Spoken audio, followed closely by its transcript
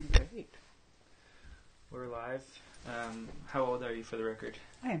We're live. How old are you for the record?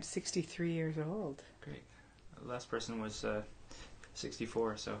 I am 63 years old. Great. The last person was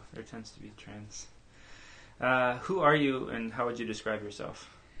 64, so there tends to be trends. Who are you and how would you describe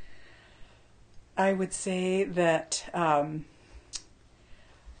yourself? I would say that I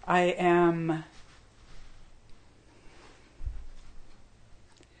am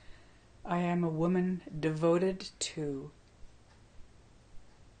a woman devoted to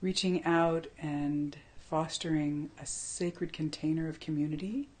reaching out and fostering a sacred container of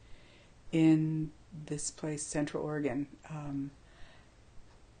community in this place, Central Oregon.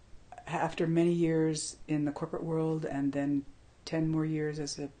 After many years in the corporate world and then 10 more years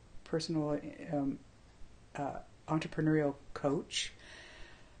as a personal entrepreneurial coach,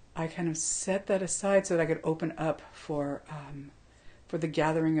 I kind of set that aside so that I could open up for the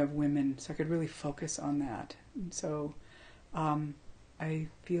gathering of women, so I could really focus on that. And so I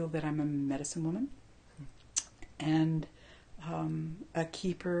feel that I'm a medicine woman and a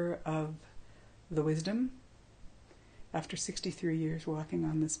keeper of the wisdom. After 63 years walking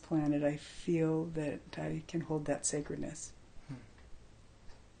on this planet, I feel that I can hold that sacredness.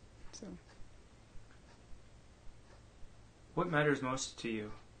 So, what matters most to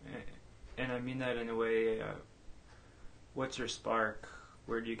you? And I mean that in a way, what's your spark?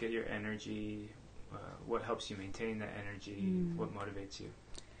 Where do you get your energy? What helps you maintain that energy? What motivates you?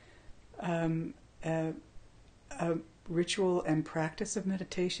 A ritual and practice of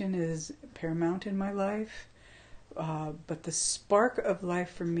meditation is paramount in my life. But the spark of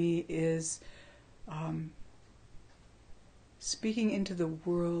life for me is speaking into the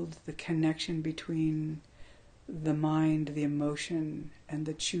world, the connection between the mind, the emotion, and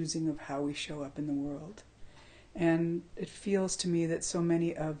the choosing of how we show up in the world. And it feels to me that so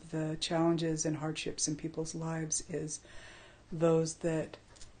many of the challenges and hardships in people's lives is those that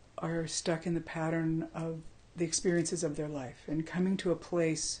are stuck in the pattern of the experiences of their life, and coming to a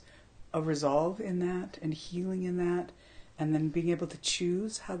place of resolve in that and healing in that, and then being able to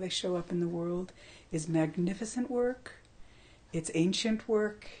choose how they show up in the world is magnificent work. It's ancient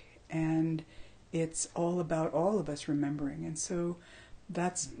work, and it's all about all of us remembering. And so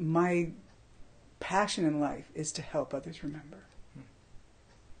that's my passion in life, is to help others remember.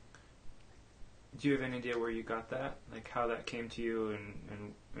 Do you have any idea where you got that? Like how that came to you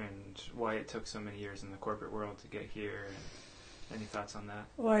and why it took so many years in the corporate world to get here? And any thoughts on that?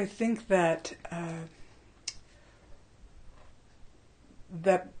 Well, I think that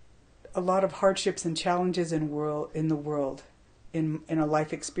that a lot of hardships and challenges in the world, in a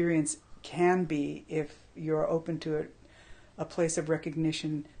life experience, can be, if you're open to it, a place of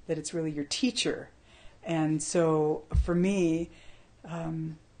recognition that it's really your teacher. And so for me,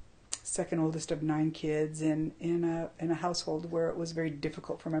 second oldest of 9 kids, in a household where it was very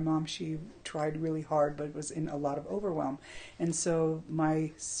difficult for my mom. She tried really hard, but it was in a lot of overwhelm. And so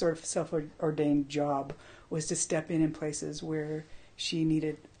my sort of self-ordained job was to step in places where she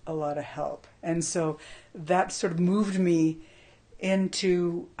needed a lot of help. And so that sort of moved me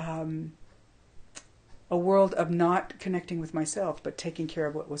into a world of not connecting with myself, but taking care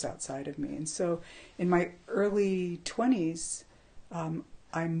of what was outside of me. And so in my early 20s,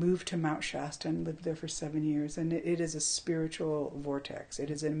 I moved to Mount Shasta and lived there for 7 years. And it is a spiritual vortex. It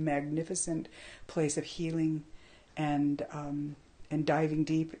is a magnificent place of healing and diving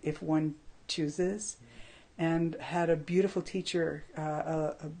deep if one chooses. And had a beautiful teacher,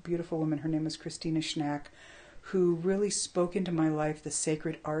 a beautiful woman, her name was Christina Schnack, who really spoke into my life the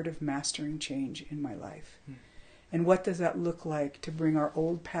sacred art of mastering change in my life. And what does that look like to bring our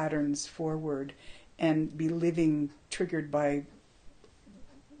old patterns forward and be living triggered by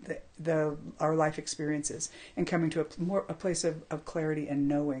our life experiences and coming to a place of clarity and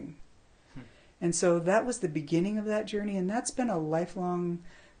knowing. And so that was the beginning of that journey, and that's been a lifelong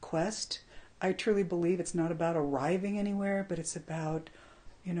quest. I truly believe it's not about arriving anywhere, but it's about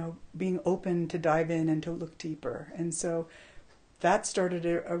being open to dive in and to look deeper. And so that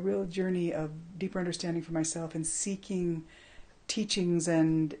started a real journey of deeper understanding for myself and seeking teachings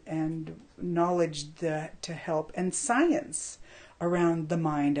and knowledge to help, and science around the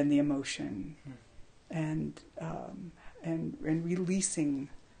mind and the emotion, and releasing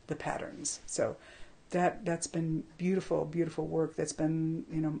the patterns. So that's been beautiful, beautiful work. That's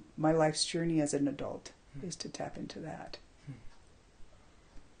been my life's journey as an adult, is to tap into that.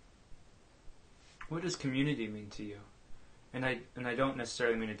 What does community mean to you? And I don't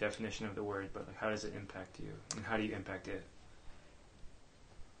necessarily mean a definition of the word, but like, how does it impact you, and how do you impact it?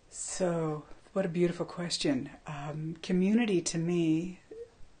 So, what a beautiful question. Community to me,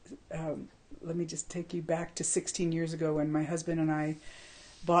 let me just take you back to 16 years ago when my husband and I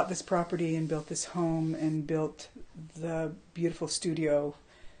bought this property and built this home and built the beautiful studio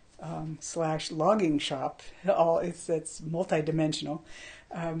 / logging shop. It's multi-dimensional.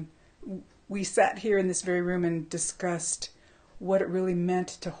 We sat here in this very room and discussed what it really meant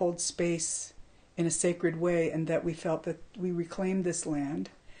to hold space in a sacred way, and that we felt that we reclaimed this land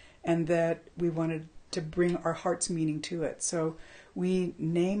and that we wanted to bring our heart's meaning to it. So we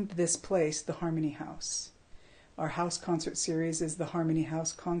named this place the Harmony House. Our house concert series is the Harmony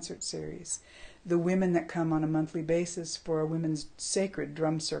House Concert Series. The women that come on a monthly basis for a women's sacred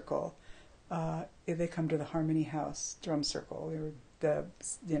drum circle, they come to the Harmony House Drum Circle. The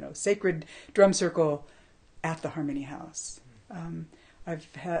sacred drum circle at the Harmony House.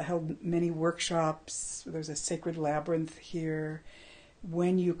 I've held many workshops. There's a sacred labyrinth here.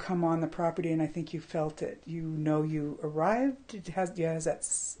 When you come on the property, and I think you felt it, you arrived. It has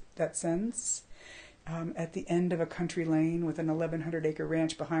that sense. At the end of a country lane with an 1,100-acre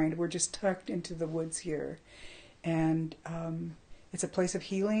ranch behind. We're just tucked into the woods here. And it's a place of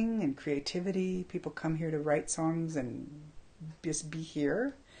healing and creativity. People come here to write songs and just be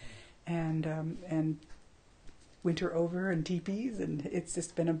here. And winter over and teepees. And it's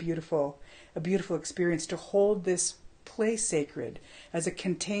just been a beautiful experience to hold this place sacred as a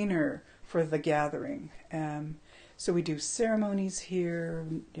container for the gathering. So we do ceremonies here,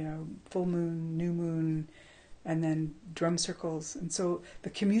 full moon, new moon, and then drum circles. And so the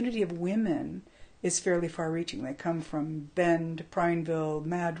community of women is fairly far-reaching. They come from Bend, Prineville,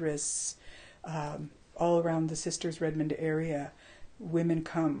 Madras, all around the Sisters Redmond area. Women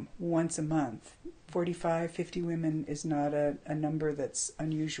come once a month. 45, 50 women is not a number that's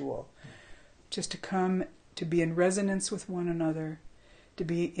unusual. Just to come, to be in resonance with one another, to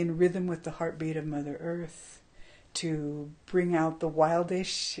be in rhythm with the heartbeat of Mother Earth, to bring out the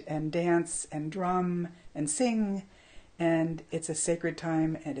wildish and dance and drum and sing, and it's a sacred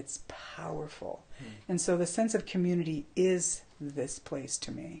time and it's powerful. And so the sense of community is this place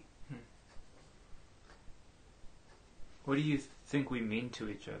to me. What do you think we mean to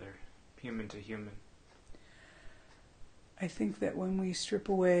each other, human to human? I think that when we strip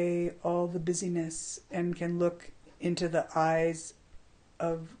away all the busyness and can look into the eyes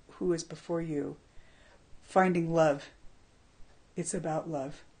of who is before you, finding love, it's about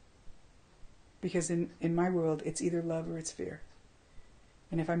love. Because in my world, it's either love or it's fear.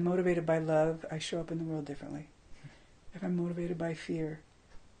 And if I'm motivated by love, I show up in the world differently. If I'm motivated by fear,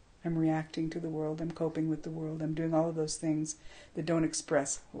 I'm reacting to the world, I'm coping with the world, I'm doing all of those things that don't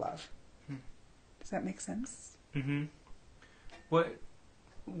express love. Does that make sense? Mm-hmm.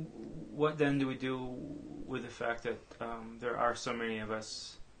 What then do we do with the fact that there are so many of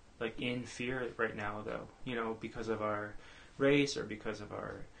us in fear right now, though, because of our race or because of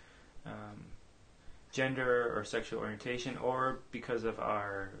our gender or sexual orientation, or because of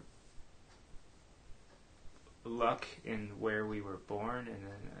our luck in where we were born and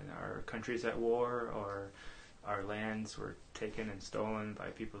our country's at war, or our lands were taken and stolen by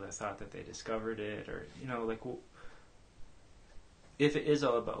people that thought that they discovered it, or, if it is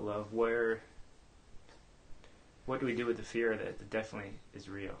all about love, what do we do with the fear that definitely is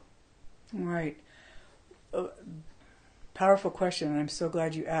real? Right. Powerful question, and I'm so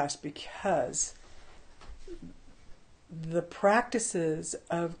glad you asked, because the practices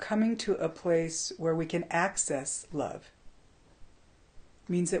of coming to a place where we can access love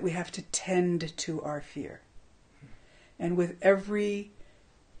means that we have to tend to our fear. And with every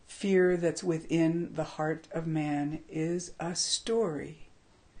fear that's within the heart of man is a story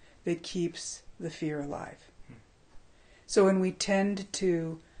that keeps the fear alive. So when we tend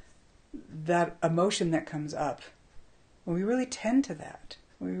to that emotion that comes up, when we really tend to that,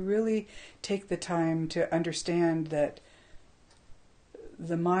 we really take the time to understand that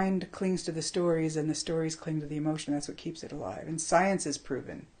the mind clings to the stories and the stories cling to the emotion. That's what keeps it alive. And science has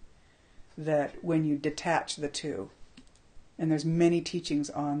proven that when you detach the two, and there's many teachings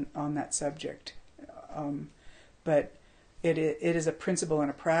on that subject, but it is a principle and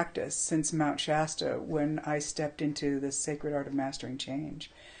a practice since Mount Shasta, when I stepped into the sacred art of mastering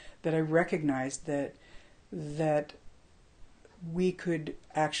change, that I recognized that we could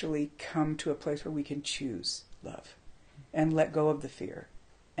actually come to a place where we can choose love and let go of the fear.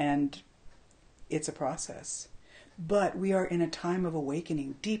 And it's a process. But we are in a time of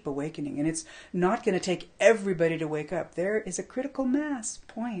awakening, deep awakening, and it's not going to take everybody to wake up. There is a critical mass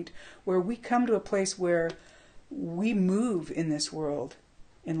point where we come to a place where we move in this world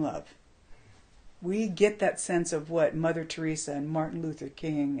in love. We get that sense of what Mother Teresa and Martin Luther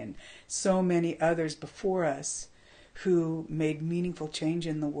King and so many others before us who made meaningful change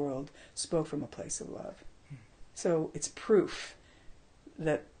in the world spoke from a place of love. So it's proof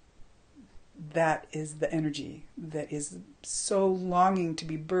that is the energy that is so longing to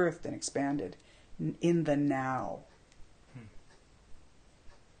be birthed and expanded in the now.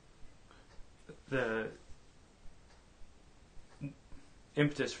 The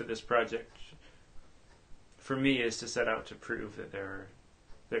impetus for this project, for me, is to set out to prove that there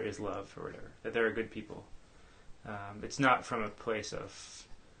is love, or whatever, that there are good people. It's not from a place of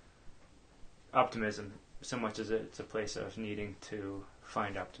optimism so much as it's a place of needing to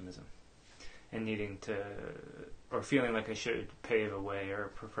find optimism and needing to, or feeling like I should pave a way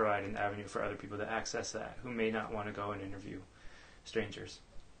or provide an avenue for other people to access that who may not want to go and interview strangers.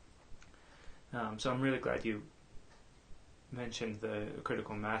 So I'm really glad you mentioned the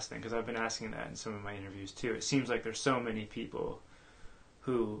critical mass thing, because I've been asking that in some of my interviews too. It seems like there's so many people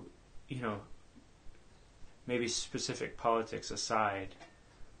who, maybe specific politics aside,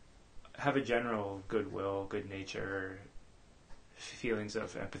 have a general goodwill, good nature, feelings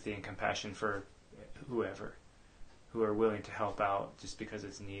of empathy and compassion for whoever, who are willing to help out just because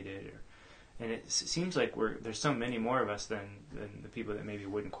it's needed. And it seems like there's so many more of us than the people that maybe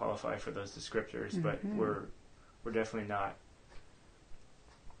wouldn't qualify for those descriptors, but we're definitely not.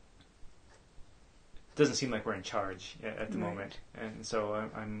 It doesn't seem like we're in charge at the moment, and so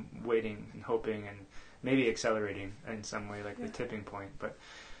I'm waiting and hoping and maybe accelerating in some way, like the tipping point. But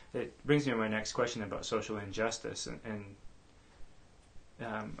it brings me to my next question about social injustice, and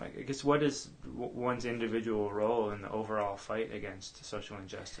I guess what is one's individual role in the overall fight against social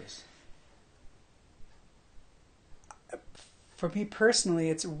injustice? For me personally,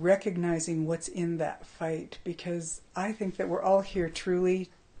 it's recognizing what's in that fight, because I think that we're all here truly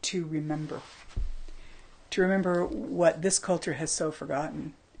to remember what this culture has so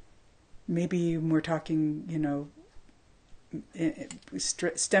forgotten. Maybe we're talking,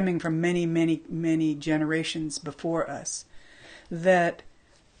 stemming from many, many, many generations before us, that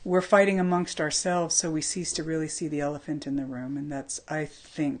we're fighting amongst ourselves, so we cease to really see the elephant in the room. And that's, I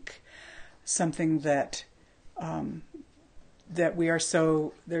think, something that that we are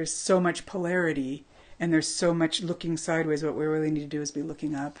there's so much polarity, and there's so much looking sideways. What we really need to do is be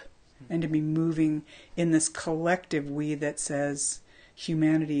looking up, and to be moving in this collective we that says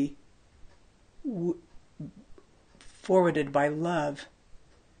humanity forwarded by love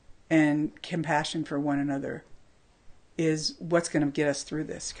and compassion for one another is what's going to get us through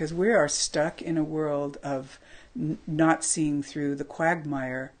this. Because we are stuck in a world of not seeing through the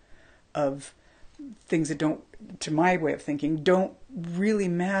quagmire of things that don't, to my way of thinking, don't really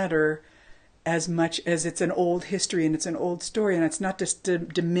matter as much as it's an old history and it's an old story. And it's not just to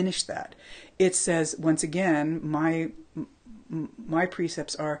diminish that. It says, once again, my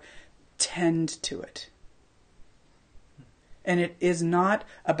precepts are tend to it. And it is not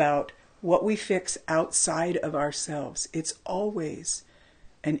about what we fix outside of ourselves. It's always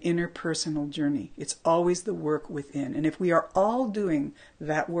an interpersonal journey. It's always the work within. And if we are all doing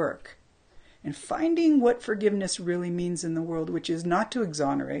that work and finding what forgiveness really means in the world, which is not to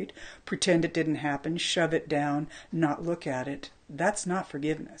exonerate, pretend it didn't happen, shove it down, not look at it, that's not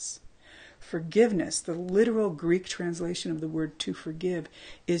forgiveness. Forgiveness, the literal Greek translation of the word to forgive,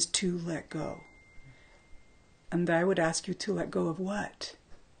 is to let go. And I would ask you to let go of what?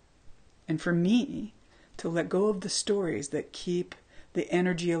 And for me, to let go of the stories that keep the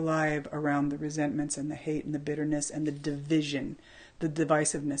energy alive around the resentments and the hate and the bitterness and the division, the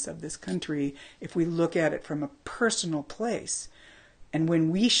divisiveness of this country, if we look at it from a personal place. And when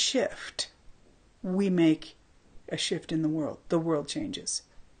we shift, we make a shift in the world. The world changes.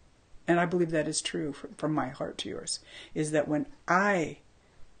 And I believe that is true from my heart to yours, is that when I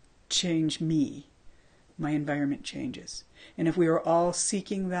change me, my environment changes. And if we are all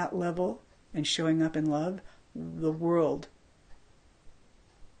seeking that level and showing up in love, the world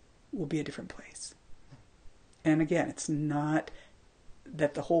will be a different place. And again, it's not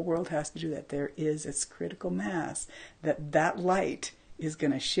that the whole world has to do that. There is its critical mass, that light is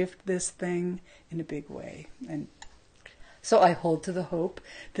going to shift this thing in a big way. And so I hold to the hope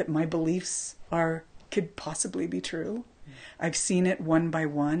that my beliefs could possibly be true. I've seen it one by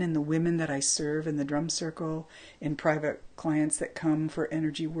one in the women that I serve in the drum circle, in private clients that come for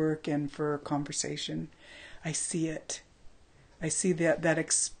energy work and for conversation. I see it. I see that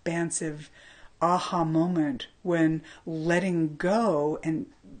expansive aha moment when letting go, and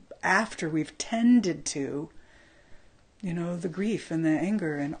after we've tended to, the grief and the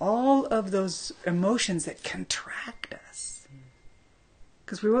anger and all of those emotions that contract us.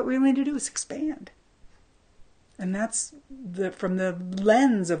 Because what we need to do is expand. And that's from the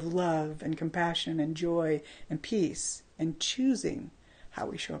lens of love and compassion and joy and peace, and choosing how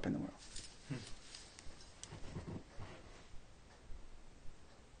we show up in the world.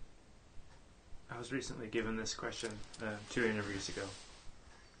 was recently given this question 2 interviews ago,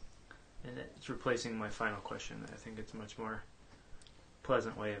 and it's replacing my final question. I think it's a much more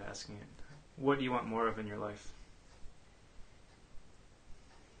pleasant way of asking it. What do you want more of in your life?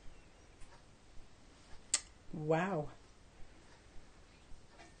 Wow.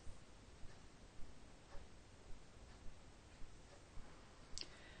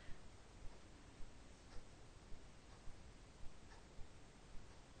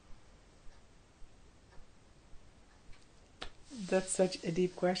 That's such a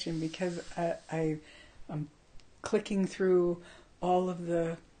deep question, because I'm clicking through all of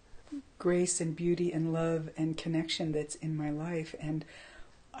the grace and beauty and love and connection that's in my life, and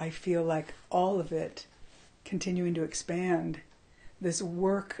I feel like all of it continuing to expand. This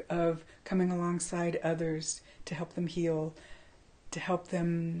work of coming alongside others to help them heal, to help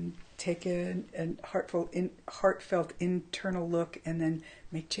them take a heartfelt internal look and then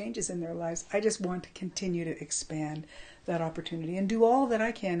make changes in their lives. I just want to continue to expand that opportunity and do all that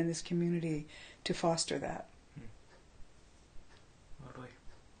I can in this community to foster that. Lovely.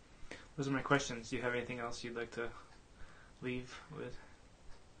 Those are my questions. Do you have anything else you'd like to leave with?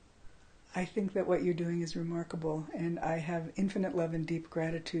 I think that what you're doing is remarkable, and I have infinite love and deep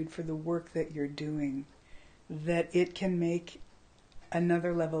gratitude for the work that you're doing, that it can make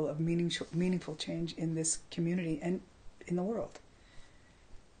another level of meaningful change in this community and in the world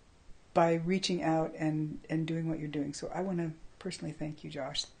by reaching out and doing what you're doing. So I want to personally thank you,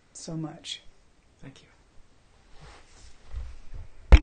 Josh, so much. Thank you.